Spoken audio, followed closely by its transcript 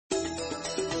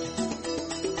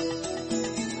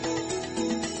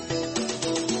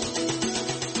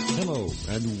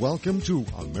welcome to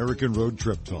American Road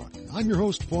Trip Talk. I'm your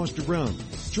host, Foster Brown.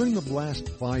 During the last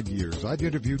 5 years, I've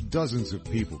interviewed dozens of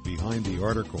people behind the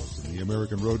articles in the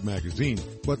American Road magazine.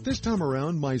 But this time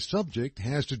around, my subject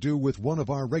has to do with one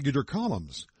of our regular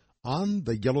columns, on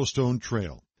the Yellowstone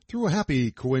Trail. Through a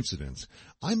happy coincidence,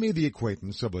 I made the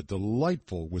acquaintance of a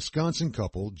delightful Wisconsin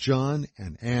couple, John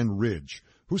and Ann Ridge,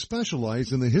 who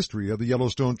specialize in the history of the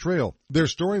Yellowstone Trail. Their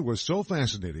story was so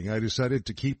fascinating, I decided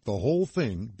to keep the whole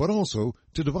thing, but also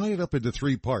to divide it up into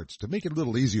 3 parts to make it a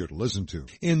little easier to listen to.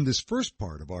 In this first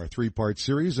part of our 3-part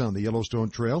series on the Yellowstone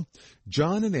Trail,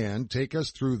 John and Ann take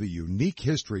us through the unique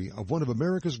history of one of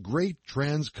America's great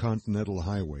transcontinental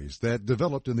highways that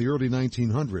developed in the early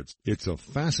 1900s. It's a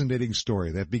fascinating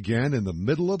story that began in the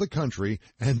middle of the country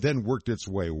and then worked its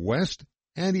way west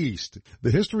and east. The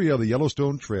history of the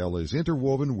Yellowstone Trail is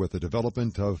interwoven with the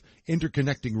development of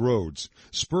interconnecting roads,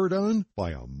 spurred on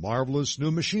by a marvelous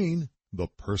new machine, the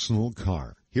personal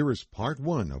car. Here is part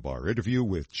 1 of our interview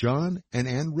with John and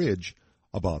Ann Ridge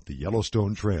about the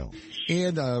Yellowstone Trail.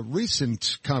 In a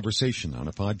recent conversation on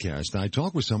a podcast, I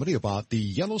talked with somebody about the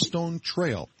Yellowstone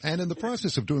Trail. And in the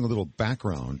process of doing a little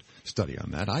background study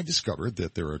on that, I discovered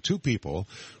that there are 2 people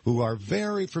who are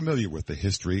very familiar with the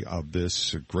history of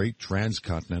this great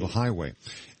transcontinental highway.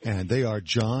 And they are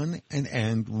John and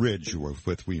Ann Ridge, who are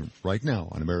with me right now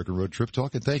on American Road Trip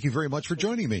Talk. And thank you very much for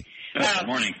joining me. Good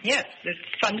morning. Yes, it's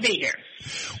fun to be here.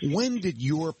 When did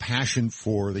your passion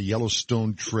for the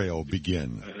Yellowstone Trail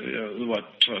begin?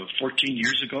 14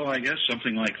 years ago, I guess,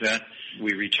 something like that.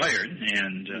 We retired,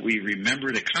 and we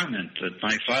remembered a comment that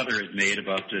my father had made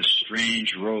about this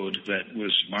strange road that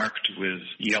was marked with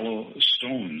yellow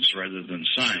stones rather than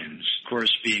signs. Of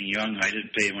course, being young, I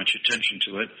didn't pay much attention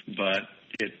to it, but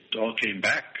it all came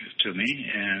back to me,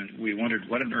 and we wondered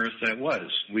what on earth that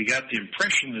was. We got the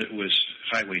impression that it was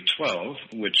Highway 12,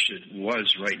 which it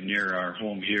was right near our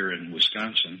home here in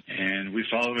Wisconsin, and we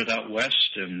followed it out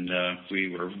west, and we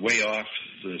were way off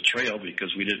the trail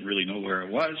because we didn't really know where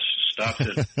it was. Stopped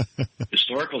at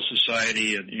Historical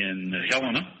Society in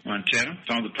Helena, Montana,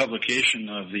 found the publication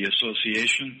of the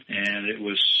association, and it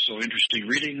was so interesting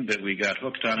reading that we got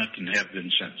hooked on it and have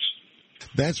been since.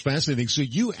 That's fascinating. So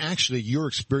your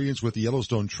experience with the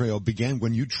Yellowstone Trail began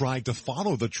when you tried to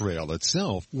follow the trail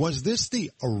itself. Was this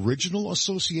the original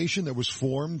association that was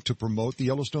formed to promote the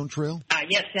Yellowstone Trail?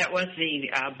 Yes, that was the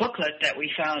booklet that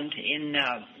we found in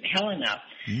Helena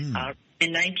in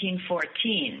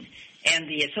 1914. And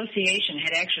the association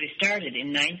had actually started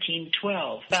in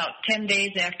 1912, about 10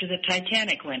 days after the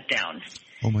Titanic went down.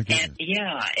 Oh, my goodness.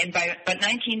 But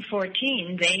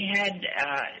 1914, they had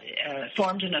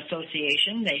formed an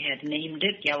association. They had named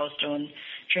it Yellowstone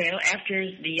Trail after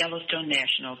the Yellowstone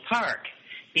National Park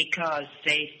because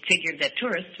they figured that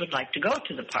tourists would like to go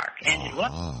to the park. And it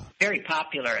was very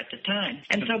popular at the time.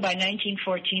 And so by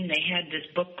 1914, they had this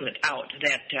booklet out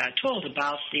that told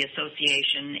about the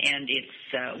association and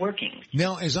its workings.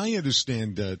 Now, as I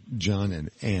understand, John and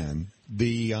Ann,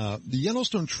 the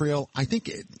Yellowstone Trail, I think,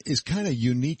 is kind of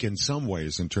unique in some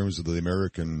ways in terms of the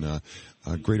American,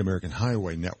 Great American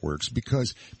Highway networks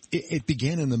because it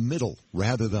began in the middle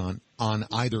rather than on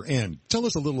either end. Tell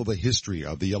us a little of the history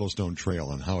of the Yellowstone Trail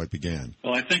and how it began.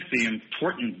 Well, I think the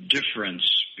important difference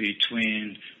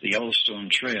between the Yellowstone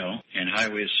Trail and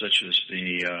highways such as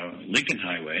the Lincoln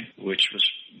Highway, which was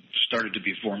started to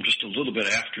be formed just a little bit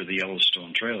after the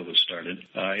Yellowstone Trail was started,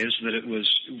 is that it was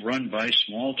run by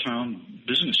small-town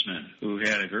businessmen who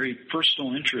had a very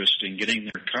personal interest in getting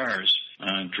their cars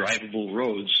on drivable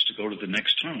roads to go to the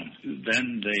next town.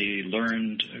 Then they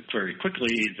learned very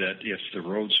quickly that if the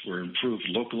roads were improved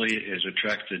locally, it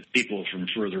attracted people from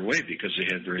further away because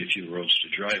they had very few roads to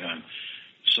drive on.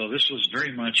 So this was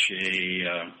very much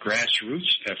a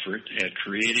grassroots effort at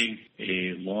creating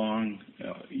a long,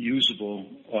 usable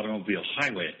automobile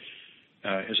highway,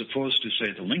 as opposed to,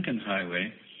 say, the Lincoln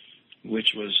Highway,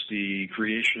 which was the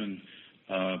creation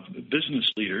of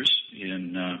business leaders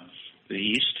in the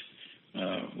East.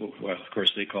 Well, of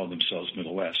course, they called themselves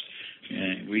Middle West,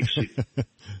 and we see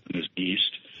as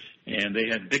East. And they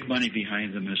had big money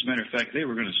behind them. As a matter of fact, they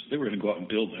were going to go out and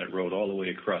build that road all the way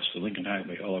across the Lincoln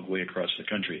Highway, all the way across the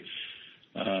country.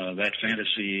 That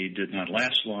fantasy did not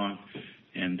last long,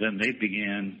 and then they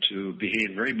began to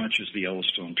behave very much as the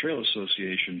Yellowstone Trail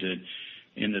Association did,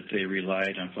 in that they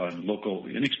relied upon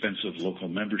inexpensive local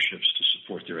memberships to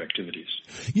support their activities.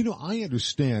 You know, I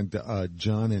understand,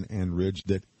 John and Ridge,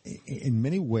 that in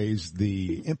many ways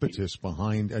the impetus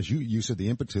behind, as you said, the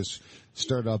impetus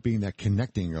started out being that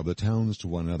connecting of the towns to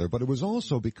one another, but it was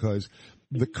also because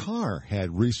the car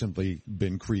had recently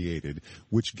been created,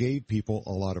 which gave people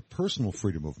a lot of personal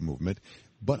freedom of movement.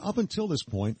 But up until this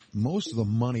point, most of the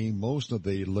money, most of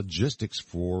the logistics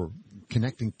for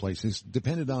connecting places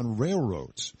depended on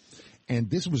railroads. And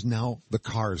this was now the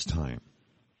car's time.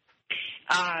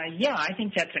 Yeah, I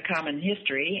think that's a common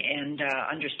history and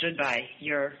understood by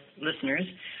your listeners.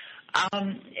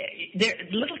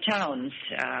 Little towns,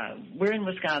 we're in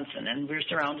Wisconsin, and we're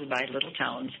surrounded by little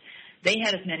towns. They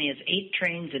had as many as 8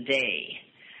 trains a day.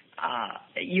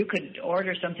 You could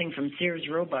order something from Sears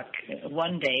Roebuck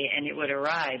one day, and it would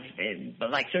arrive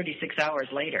like 36 hours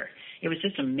later. It was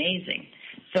just amazing.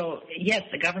 So, yes,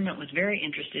 the government was very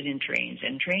interested in trains,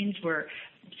 and trains were,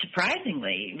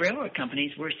 surprisingly, railroad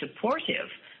companies were supportive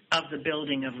of the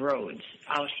building of roads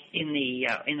out in the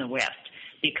West,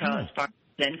 because farmers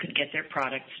then could get their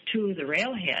products to the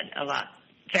railhead a lot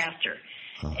faster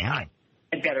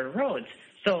and better roads.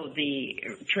 So the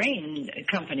train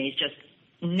companies just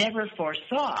never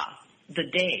foresaw the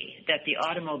day that the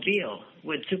automobile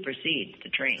would supersede the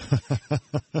train.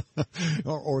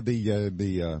 or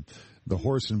the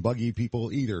horse and buggy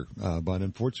people either. But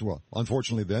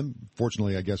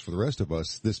fortunately, I guess for the rest of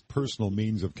us, this personal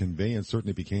means of conveyance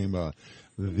certainly became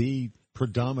the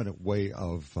predominant way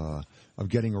of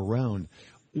getting around.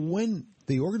 When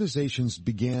the organizations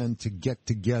began to get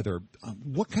together,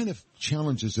 what kind of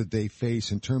challenges did they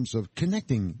face in terms of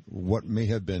connecting what may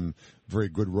have been very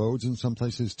good roads in some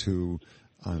places to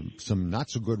some not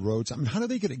so good roads? I mean, how do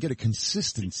they get a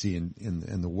consistency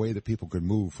in the way that people could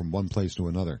move from one place to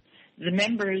another? The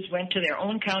members went to their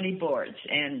own county boards,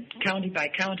 and county by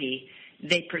county,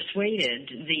 they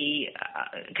persuaded the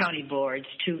county boards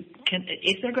to,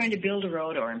 if they're going to build a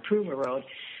road or improve a road,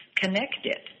 connect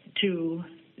it to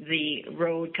the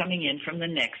road coming in from the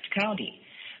next county.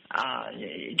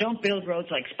 Don't build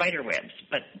roads like spider webs,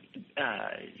 but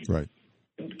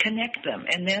connect them.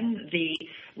 And then the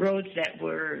roads that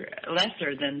were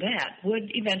lesser than that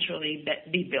would eventually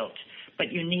be built.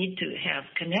 But you need to have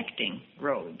connecting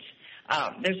roads.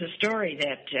 There's a story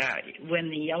that when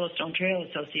the Yellowstone Trail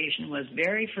Association was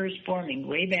very first forming,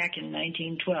 way back in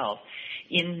 1912,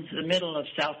 in the middle of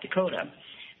South Dakota,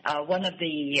 one of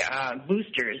the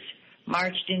boosters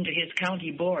marched into his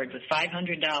county board with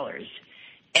 $500,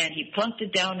 and he plunked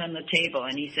it down on the table,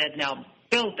 and he said, "Now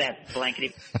build that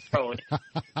blankety road."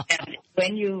 And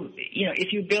when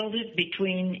if you build it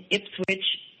between Ipswich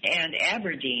and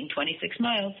Aberdeen, 26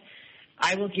 miles,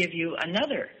 I will give you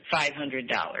another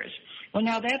 $500. Well,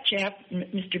 now that chap,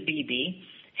 Mr. Beebe,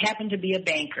 happened to be a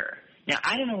banker. Now,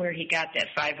 I don't know where he got that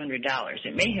 $500.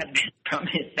 It may have been from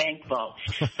his bank vault,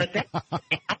 but that's what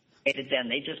they operated then.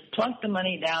 They just plunked the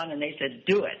money down and they said,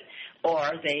 do it.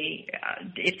 Or they,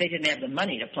 if they didn't have the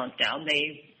money to plunk down,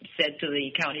 they said to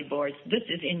the county boards, this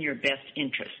is in your best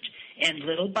interest. And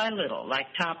little by little, like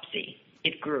Topsy,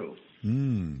 it grew.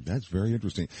 That's very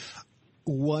interesting.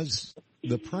 Was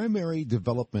the primary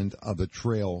development of the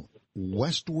trail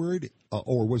westward,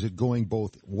 or was it going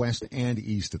both west and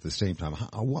east at the same time?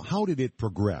 How did it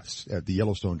progress at the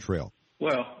Yellowstone Trail?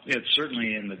 Well, it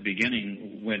certainly in the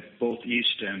beginning went both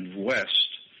east and west.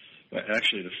 But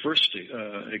actually, the first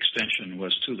extension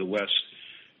was to the west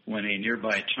when a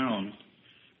nearby town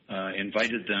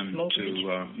invited them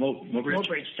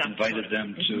Mobridge, invited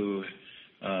them to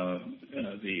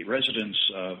the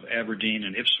residents of Aberdeen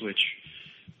and Ipswich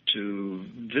to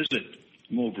visit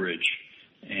Mobridge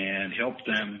and help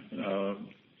them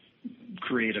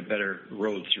create a better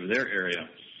road through their area.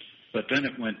 But then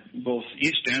it went both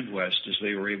east and west as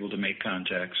they were able to make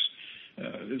contacts.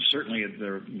 Certainly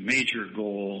their major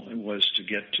goal was to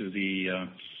get to the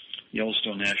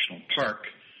Yellowstone National Park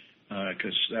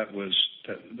because that was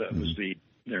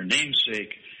their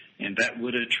namesake, and that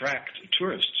would attract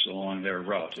tourists along their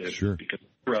route. Sure. Because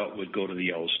the route would go to the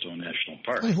Yellowstone National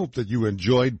Park. I hope that you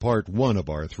enjoyed part 1 of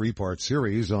our 3-part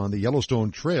series on the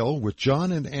Yellowstone Trail with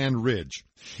John and Ann Ridge.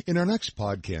 In our next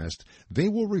podcast, they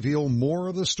will reveal more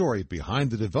of the story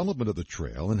behind the development of the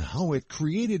trail and how it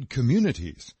created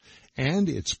communities and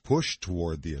its push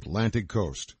toward the Atlantic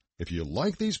coast. If you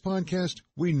like these podcasts,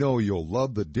 we know you'll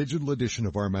love the digital edition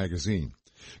of our magazine.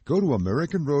 Go to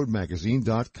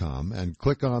AmericanRoadMagazine.com and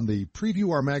click on the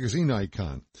Preview Our Magazine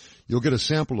icon. You'll get a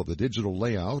sample of the digital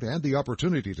layout and the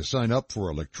opportunity to sign up for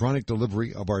electronic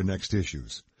delivery of our next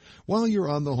issues. While you're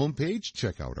on the homepage,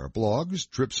 check out our blogs,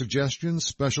 trip suggestions,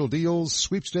 special deals,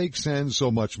 sweepstakes, and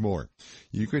so much more.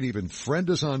 You can even friend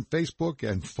us on Facebook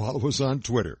and follow us on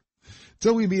Twitter.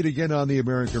 Till we meet again on the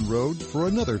American Road for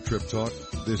another Trip Talk,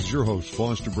 this is your host,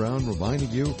 Foster Brown,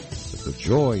 reminding you that the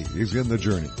joy is in the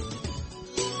journey.